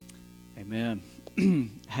Amen.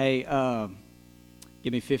 Hey,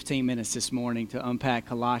 give me 15 minutes this morning to unpack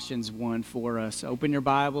Colossians 1 for us. Open your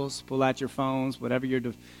Bibles, pull out your phones, whatever your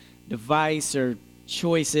device or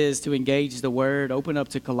choice is to engage the Word. Open up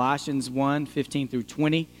to Colossians 1, 15 through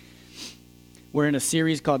 20. We're in a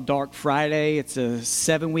series called Dark Friday. It's a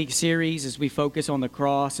 7-week series as we focus on the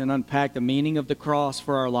cross and unpack the meaning of the cross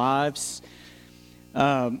for our lives.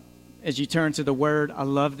 As you turn to the Word, I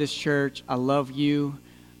love this church. I love you.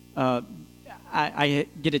 I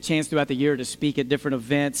get a chance throughout the year to speak at different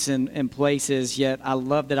events and places, yet I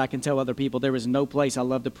love that I can tell other people there is no place I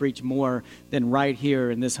love to preach more than right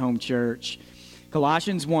here in this home church.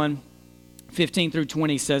 Colossians 1, 15 through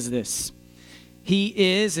 20 says this. He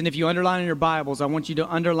is, and if you underline in your Bibles, I want you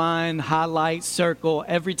to underline, highlight, circle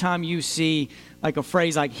every time you see like a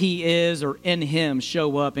phrase like he is or in him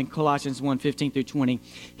show up in Colossians 1, 15 through 20.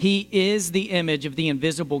 He is the image of the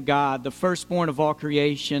invisible God, the firstborn of all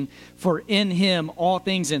creation. For in him all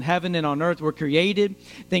things in heaven and on earth were created,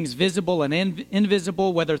 things visible and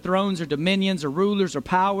invisible, whether thrones or dominions or rulers or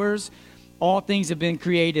powers. All things have been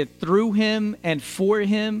created through him and for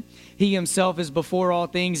him. He himself is before all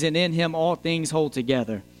things, and in him all things hold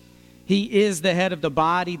together. He is the head of the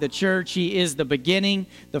body, the church. He is the beginning,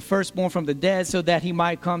 the firstborn from the dead, so that he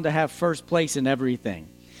might come to have first place in everything.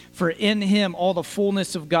 For in him all the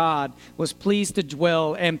fullness of God was pleased to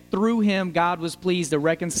dwell, and through him God was pleased to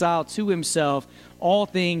reconcile to himself all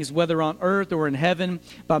things, whether on earth or in heaven,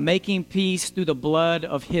 by making peace through the blood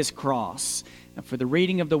of his cross. And for the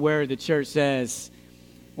reading of the word, the church says,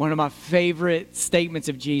 one of my favorite statements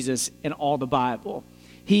of Jesus in all the Bible.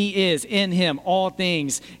 He is in him, all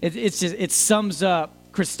things. It sums up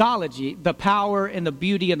Christology, the power and the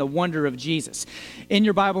beauty and the wonder of Jesus. In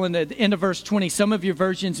your Bible, in the end of verse 20, some of your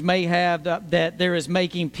versions may have that there is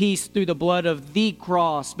making peace through the blood of the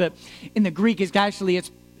cross. But in the Greek, it's actually,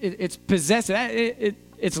 it's possessive.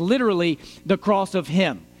 It's literally the cross of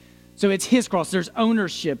him. So it's his cross. There's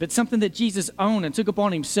ownership. It's something that Jesus owned and took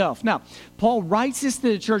upon himself. Now, Paul writes this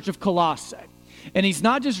to the church of Colossae. And he's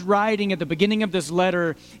not just writing at the beginning of this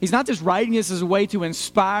letter, he's not just writing this as a way to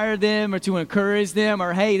inspire them or to encourage them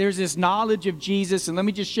or, hey, there's this knowledge of Jesus and let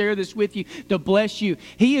me just share this with you to bless you.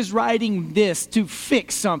 He is writing this to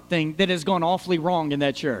fix something that has gone awfully wrong in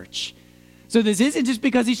that church. So this isn't just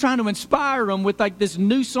because he's trying to inspire them with like this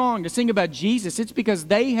new song to sing about Jesus. It's because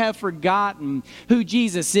they have forgotten who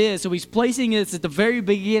Jesus is. So he's placing this at the very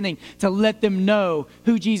beginning to let them know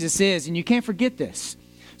who Jesus is. And you can't forget this.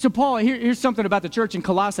 So Paul, here's something about the church in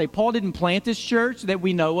Colossae. Paul didn't plant this church that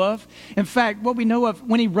we know of. In fact, what we know of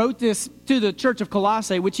when he wrote this to the church of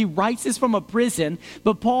Colossae, which he writes this from a prison,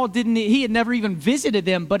 but Paul he had never even visited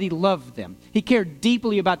them, but he loved them. He cared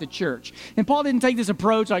deeply about the church. And Paul didn't take this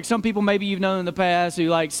approach like some people maybe you've known in the past who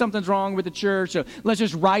like something's wrong with the church, so let's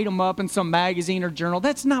just write them up in some magazine or journal.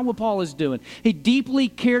 That's not what Paul is doing. He deeply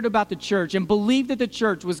cared about the church and believed that the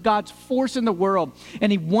church was God's force in the world,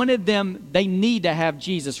 and he wanted they need to have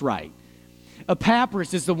Jesus right.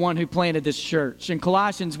 Epaphras is the one who planted this church. In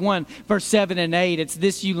Colossians 1, verse 7 and 8, it's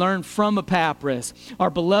this you learn from Epaphras, our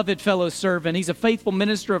beloved fellow servant. He's a faithful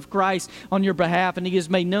minister of Christ on your behalf, and he has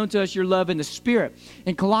made known to us your love in the Spirit.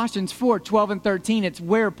 In Colossians 4, 12 and 13, it's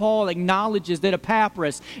where Paul acknowledges that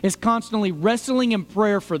Epaphras is constantly wrestling in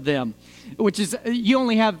prayer for them, which is, you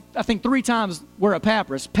only have, I think, 3 times where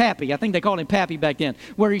Epaphras, Pappy, I think they called him Pappy back then,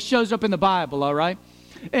 where he shows up in the Bible, all right?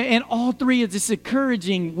 And all 3 of this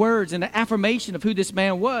encouraging words and the affirmation of who this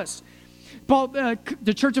man was. Paul,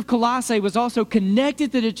 the church of Colossae was also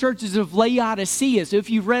connected to the churches of Laodicea. So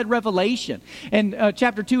if you've read Revelation and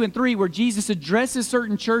chapter 2 and 3 where Jesus addresses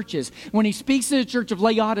certain churches, when he speaks to the church of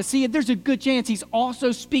Laodicea, there's a good chance he's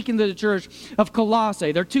also speaking to the church of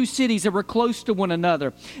Colossae. They're 2 cities that were close to one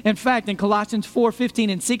another. In fact, in Colossians 4,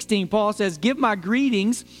 15 and 16, Paul says, give my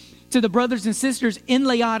greetings to the brothers and sisters in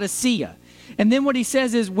Laodicea. And then what he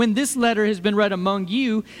says is, when this letter has been read among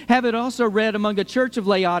you, have it also read among the church of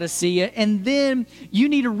Laodicea, and then you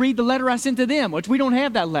need to read the letter I sent to them, which we don't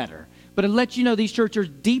have that letter. But it lets you know these churches are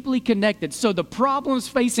deeply connected. So the problems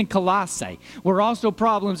facing Colossae were also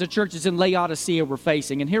problems the churches in Laodicea were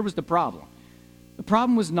facing. And here was the problem. The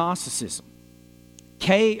problem was Gnosticism.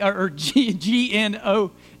 Gnostism.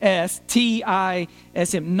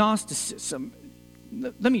 Gnosticism.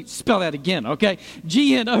 Let me spell that again, okay?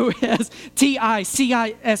 Gnostism.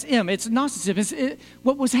 It's Gnosticism.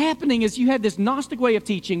 What was happening is you had this Gnostic way of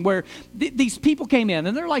teaching where these people came in,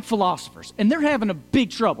 and they're like philosophers, and they're having a big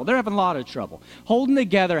trouble. They're having a lot of trouble holding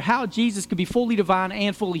together how Jesus could be fully divine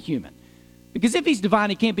and fully human. Because if he's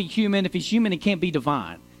divine, he can't be human. If he's human, he can't be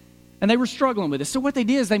divine. And they were struggling with this. So what they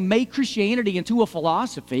did is they made Christianity into a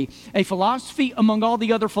philosophy among all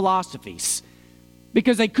the other philosophies,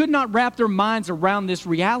 because they could not wrap their minds around this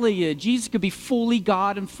reality that Jesus could be fully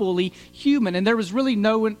God and fully human. And there was really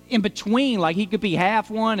no in between, like he could be half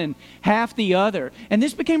one and half the other. And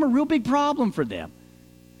this became a real big problem for them.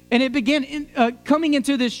 And it began coming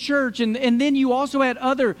into this church, and then you also had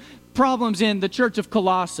other problems in the church of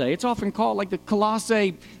Colossae. It's often called like the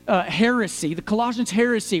Colossae heresy, the Colossians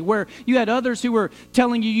heresy, where you had others who were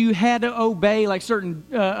telling you had to obey like certain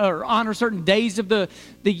or honor certain days of the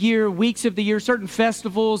year, weeks of the year, certain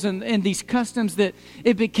festivals and these customs, that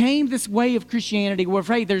it became this way of Christianity where,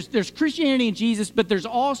 hey, there's Christianity in Jesus, but there's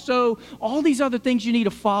also all these other things you need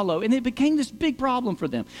to follow. And it became this big problem for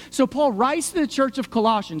them. So Paul writes to the church of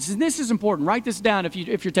Colossians, and this is important. Write this down if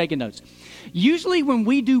you're taking notes. Usually when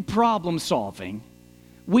we do problem solving,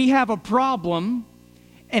 we have a problem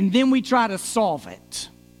and then we try to solve it.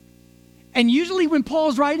 And usually when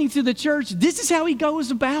Paul's writing to the church, this is how he goes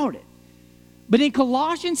about it. But in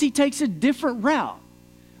Colossians, he takes a different route.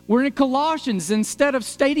 Where in Colossians, instead of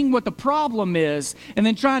stating what the problem is and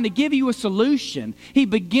then trying to give you a solution, he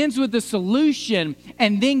begins with the solution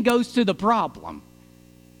and then goes to the problem.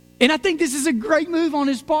 And I think this is a great move on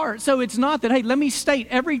his part. So it's not that, hey, let me state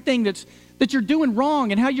everything that you're doing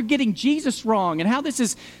wrong and how you're getting Jesus wrong and how this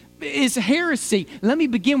is heresy. Let me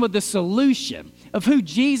begin with the solution of who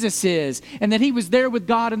Jesus is, and that he was there with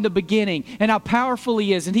God in the beginning, and how powerful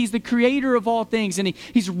he is, and he's the creator of all things, and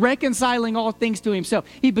he's reconciling all things to himself.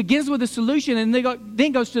 He begins with a solution and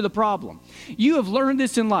then goes to the problem. You have learned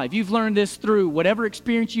this in life. You've learned this through whatever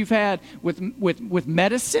experience you've had with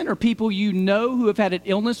medicine or people you know who have had an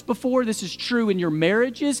illness before. This is true in your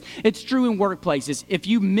marriages. It's true in workplaces. If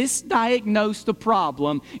you misdiagnose the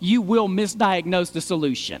problem, you will misdiagnose the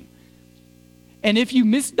solution. And if you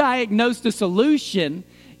misdiagnose the solution,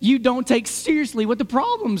 you don't take seriously what the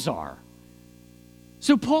problems are.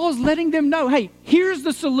 So Paul's letting them know, hey, here's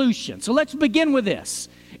the solution. So let's begin with this.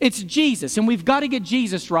 It's Jesus, and we've got to get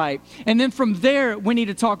Jesus right. And then from there, we need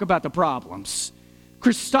to talk about the problems.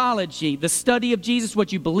 Christology, the study of Jesus,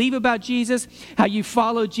 what you believe about Jesus, how you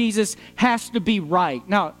follow Jesus, has to be right.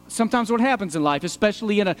 Now, sometimes what happens in life,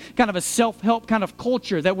 especially in a kind of a self-help kind of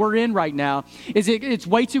culture that we're in right now, is it's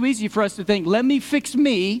way too easy for us to think, let me fix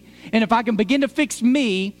me, and if I can begin to fix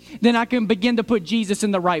me, then I can begin to put Jesus in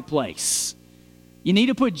the right place. You need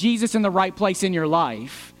to put Jesus in the right place in your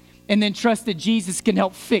life, and then trust that Jesus can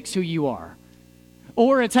help fix who you are.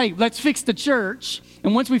 Or it's, hey, let's fix the church.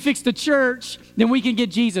 And once we fix the church, then we can get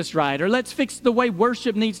Jesus right. Or let's fix the way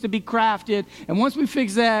worship needs to be crafted. And once we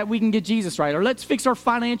fix that, we can get Jesus right. Or let's fix our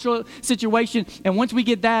financial situation. And once we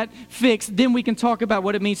get that fixed, then we can talk about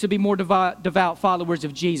what it means to be more devout followers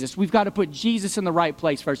of Jesus. We've got to put Jesus in the right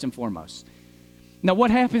place first and foremost. Now,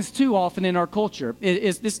 what happens too often in our culture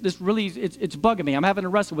is this really, it's bugging me. I'm having to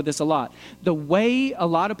wrestle with this a lot. The way a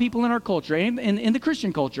lot of people in our culture, and in the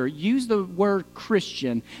Christian culture, use the word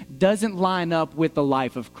Christian doesn't line up with the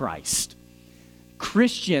life of Christ.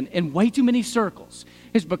 Christian, in way too many circles,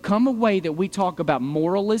 has become a way that we talk about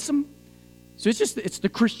moralism. So it's the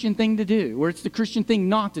Christian thing to do, or it's the Christian thing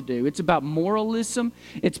not to do. It's about moralism.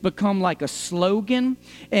 It's become like a slogan,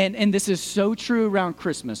 and this is so true around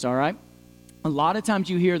Christmas, all right? A lot of times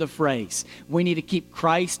you hear the phrase, we need to keep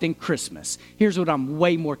Christ in Christmas. Here's what I'm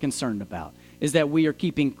way more concerned about, is that we are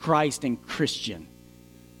keeping Christ in Christian.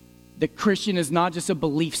 The Christian is not just a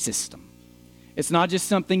belief system. It's not just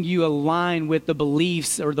something you align with the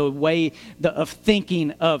beliefs or the way of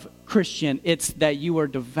thinking of Christian. It's that you are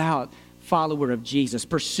a devout follower of Jesus,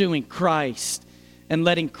 pursuing Christ and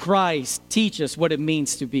letting Christ teach us what it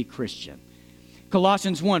means to be Christian.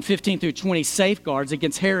 Colossians 1:15-20 safeguards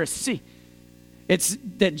against heresy. It's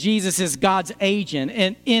that Jesus is God's agent,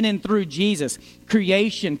 and in and through Jesus,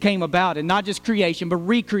 creation came about, and not just creation, but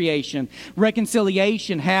recreation.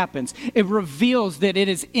 Reconciliation happens. It reveals that it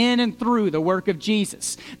is in and through the work of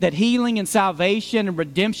Jesus that healing and salvation and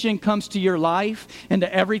redemption comes to your life and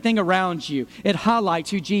to everything around you. It highlights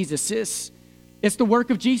who Jesus is. It's the work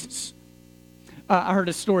of Jesus. I heard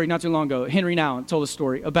a story not too long ago. Henry Nouwen told a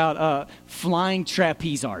story about flying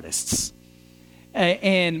trapeze artists.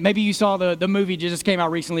 And maybe you saw the movie that just came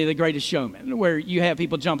out recently, The Greatest Showman, where you have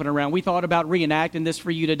people jumping around. We thought about reenacting this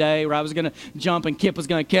for you today, where I was going to jump and Kip was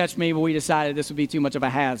going to catch me, but we decided this would be too much of a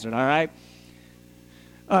hazard, all right?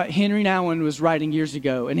 Henry Nouwen was writing years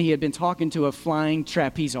ago, and he had been talking to a flying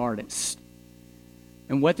trapeze artist.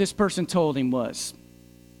 And what this person told him was,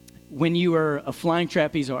 when you are a flying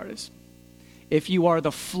trapeze artist, if you are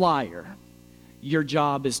the flyer, your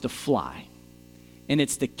job is to fly. And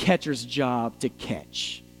it's the catcher's job to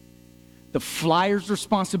catch. The flyer's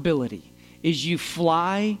responsibility is you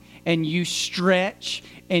fly and you stretch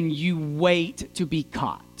and you wait to be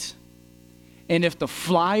caught. And if the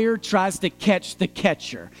flyer tries to catch the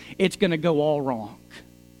catcher, it's going to go all wrong.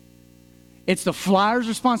 It's the flyer's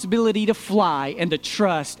responsibility to fly and to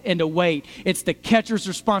trust and to wait. It's the catcher's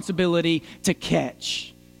responsibility to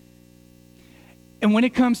catch. And when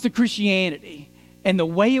it comes to Christianity and the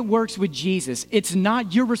way it works with Jesus, it's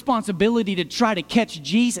not your responsibility to try to catch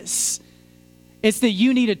Jesus. It's that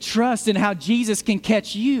you need to trust in how Jesus can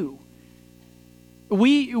catch you.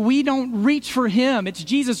 We don't reach for him. It's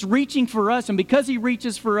Jesus reaching for us. And because he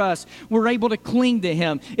reaches for us, we're able to cling to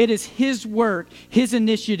him. It is his work, his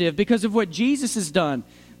initiative. Because of what Jesus has done,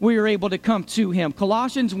 we are able to come to him.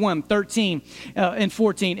 Colossians 1, 13 and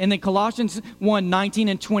 14. And then Colossians 1, 19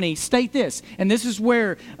 and 20 state this. And this is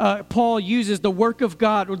where Paul uses the work of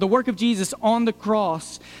God, or the work of Jesus on the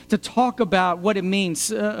cross, to talk about what it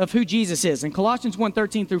means of who Jesus is. In Colossians 1,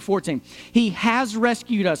 13 through 14, he has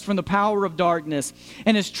rescued us from the power of darkness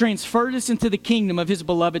and has transferred us into the kingdom of his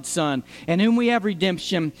beloved Son, in whom we have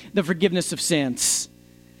redemption, the forgiveness of sins.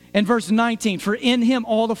 In verse 19, for in him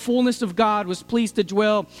all the fullness of God was pleased to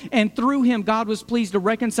dwell, and through him God was pleased to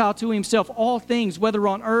reconcile to himself all things, whether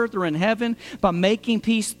on earth or in heaven, by making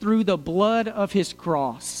peace through the blood of his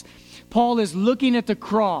cross. Paul is looking at the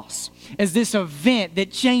cross as this event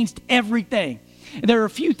that changed everything. There are a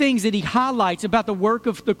few things that he highlights about the work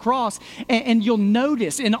of the cross, and you'll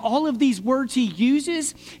notice in all of these words he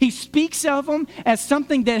uses, he speaks of them as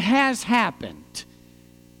something that has happened.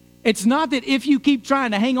 It's not that if you keep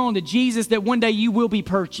trying to hang on to Jesus that one day you will be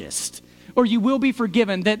purchased or you will be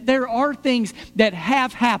forgiven, that there are things that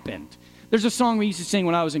have happened. There's a song we used to sing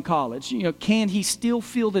when I was in college. You know, can he still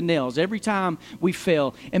feel the nails every time we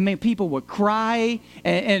fell? And man, people would cry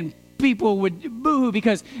and people would boo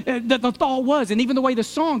because the thought was, and even the way the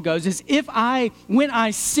song goes, is when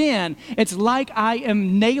I sin, it's like I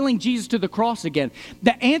am nailing Jesus to the cross again.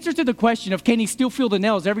 The answer to the question of can he still feel the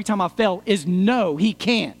nails every time I fell is no, he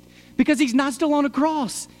can't. Because he's not still on a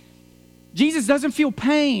cross. Jesus doesn't feel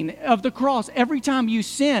pain of the cross every time you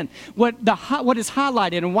sin. What is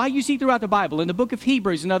highlighted and why you see throughout the Bible, in the book of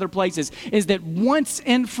Hebrews and other places, is that once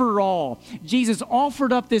and for all, Jesus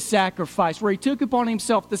offered up this sacrifice where he took upon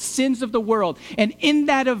himself the sins of the world. And in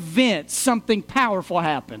that event, something powerful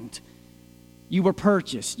happened. You were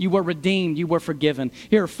purchased. You were redeemed. You were forgiven.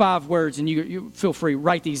 Here are 5 words, and you feel free.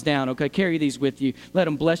 Write these down, okay? Carry these with you. Let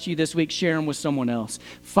them bless you this week. Share them with someone else.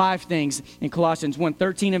 5 things in Colossians 1,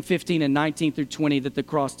 13 and 15 and 19 through 20 that the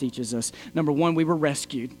cross teaches us. Number 1, we were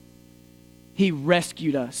rescued. He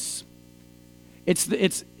rescued us.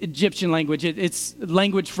 It's Egyptian language. It's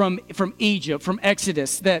language from Egypt, from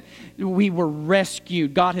Exodus, that we were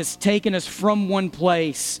rescued. God has taken us from one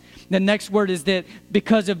place. The next word is that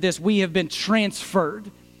because of this, we have been transferred.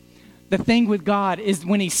 The thing with God is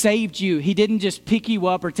when he saved you, he didn't just pick you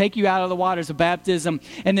up or take you out of the waters of baptism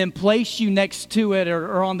and then place you next to it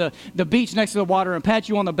or on the beach next to the water and pat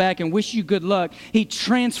you on the back and wish you good luck. He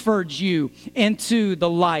transferred you into the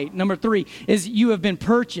light. Number 3 is you have been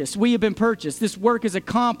purchased. We have been purchased. This work is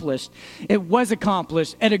accomplished. It was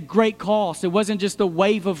accomplished at a great cost. It wasn't just the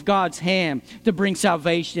wave of God's hand to bring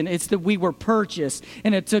salvation. It's that we were purchased,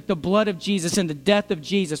 and it took the blood of Jesus and the death of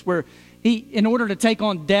Jesus where in order to take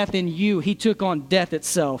on death in you, he took on death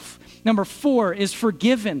itself. Number 4 is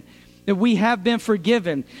forgiven, that we have been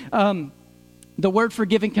forgiven. The word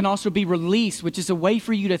forgiven can also be released, which is a way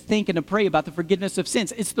for you to think and to pray about the forgiveness of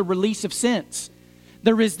sins. It's the release of sins.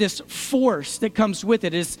 There is this force that comes with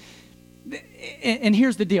it. And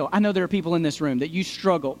here's the deal. I know there are people in this room that you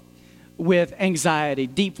struggle with anxiety,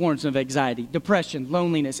 deep forms of anxiety, depression,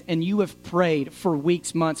 loneliness, and you have prayed for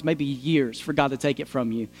weeks, months, maybe years for God to take it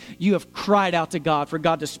from you. You have cried out to God for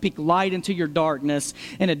God to speak light into your darkness,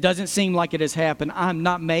 and it doesn't seem like it has happened. I'm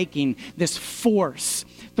not making this force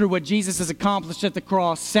through what Jesus has accomplished at the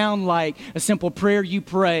cross sound like a simple prayer you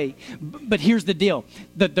pray. But here's the deal.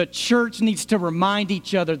 The church needs to remind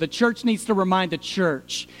each other, the church needs to remind the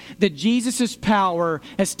church that Jesus' power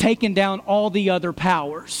has taken down all the other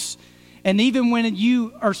powers. And even when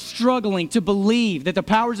you are struggling to believe that the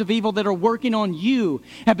powers of evil that are working on you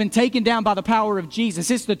have been taken down by the power of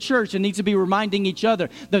Jesus, it's the church that needs to be reminding each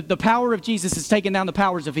other that the power of Jesus has taken down the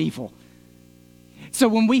powers of evil. So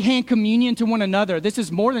when we hand communion to one another, this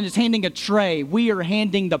is more than just handing a tray. We are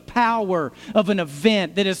handing the power of an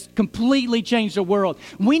event that has completely changed the world.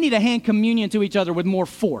 We need to hand communion to each other with more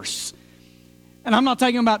force. And I'm not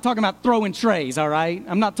talking about throwing trays, all right?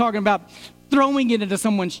 I'm not talking about throwing it into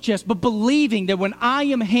someone's chest, but believing that when I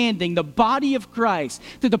am handing the body of Christ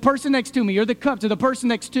to the person next to me or the cup to the person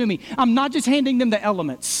next to me, I'm not just handing them the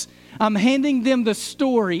elements. I'm handing them the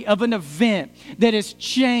story of an event that has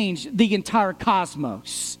changed the entire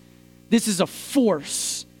cosmos. This is a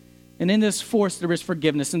force. And in this force, there is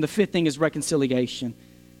forgiveness. And the fifth thing is reconciliation.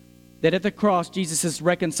 That at the cross, Jesus has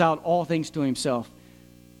reconciled all things to himself.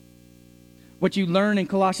 What you learn in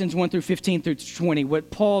Colossians 1 through 15 through 20, what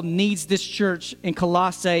Paul needs this church in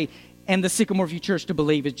Colossae and the Sycamore View Church to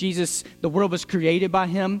believe is Jesus, the world was created by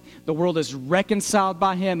him, the world is reconciled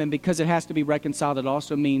by him, and because it has to be reconciled, it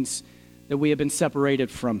also means that we have been separated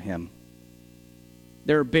from him.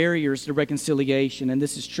 There are barriers to reconciliation, and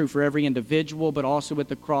this is true for every individual, but also at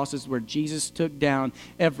the crosses where Jesus took down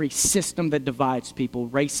every system that divides people.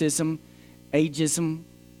 Racism, ageism,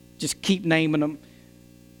 just keep naming them.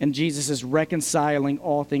 And Jesus is reconciling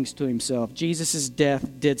all things to himself. Jesus' death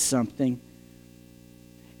did something.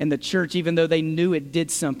 And the church, even though they knew it did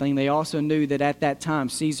something, they also knew that at that time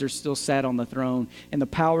Caesar still sat on the throne. And the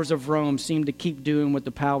powers of Rome seemed to keep doing what the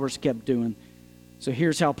powers kept doing. So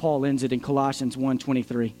here's how Paul ends it in Colossians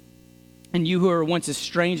 1:23. And you who were once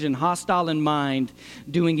estranged and hostile in mind,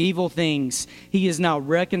 doing evil things, he is now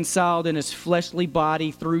reconciled in his fleshly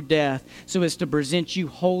body through death, so as to present you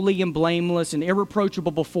holy and blameless and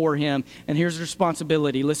irreproachable before him. And here's the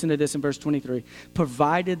responsibility. Listen to this in verse 23.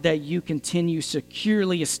 Provided that you continue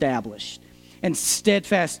securely established and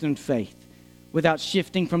steadfast in faith, without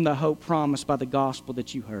shifting from the hope promised by the gospel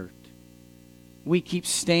that you heard. We keep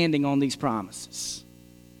standing on these promises.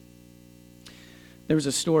 There was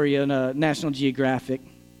a story in National Geographic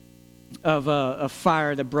of a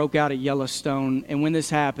fire that broke out at Yellowstone. And when this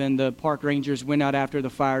happened, the park rangers went out after the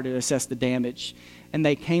fire to assess the damage. And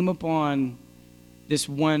they came upon this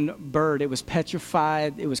one bird. It was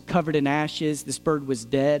petrified. It was covered in ashes. This bird was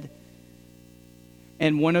dead.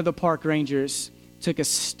 And one of the park rangers took a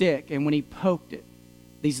stick, and when he poked it,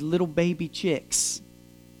 these little baby chicks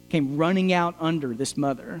came running out under this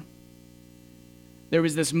mother. There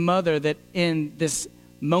was this mother that in this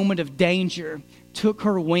moment of danger took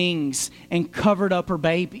her wings and covered up her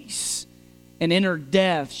babies. And in her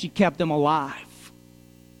death, she kept them alive.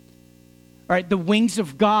 All right, the wings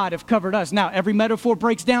of God have covered us. Now, every metaphor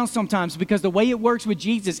breaks down sometimes because the way it works with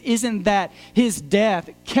Jesus isn't that his death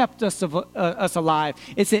kept us alive.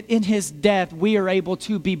 It's that in his death, we are able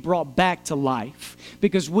to be brought back to life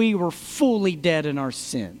because we were fully dead in our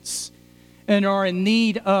sins and are in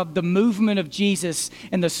need of the movement of Jesus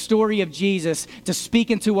and the story of Jesus to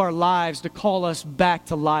speak into our lives, to call us back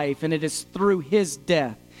to life. And it is through his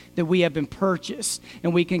death that we have been purchased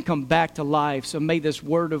and we can come back to life. So may this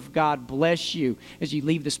word of God bless you as you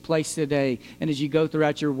leave this place today and as you go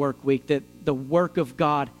throughout your work week, that the work of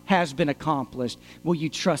God has been accomplished. Will you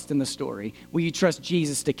trust in the story? Will you trust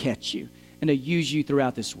Jesus to catch you and to use you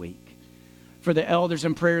throughout this week? For the elders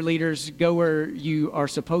and prayer leaders, go where you are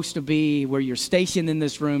supposed to be, where you're stationed in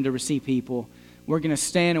this room to receive people. We're going to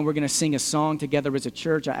stand and we're going to sing a song together as a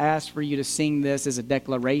church. I ask for you to sing this as a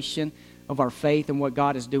declaration of our faith and what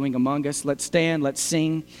God is doing among us. Let's stand, let's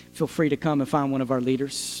sing. Feel free to come and find one of our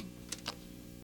leaders.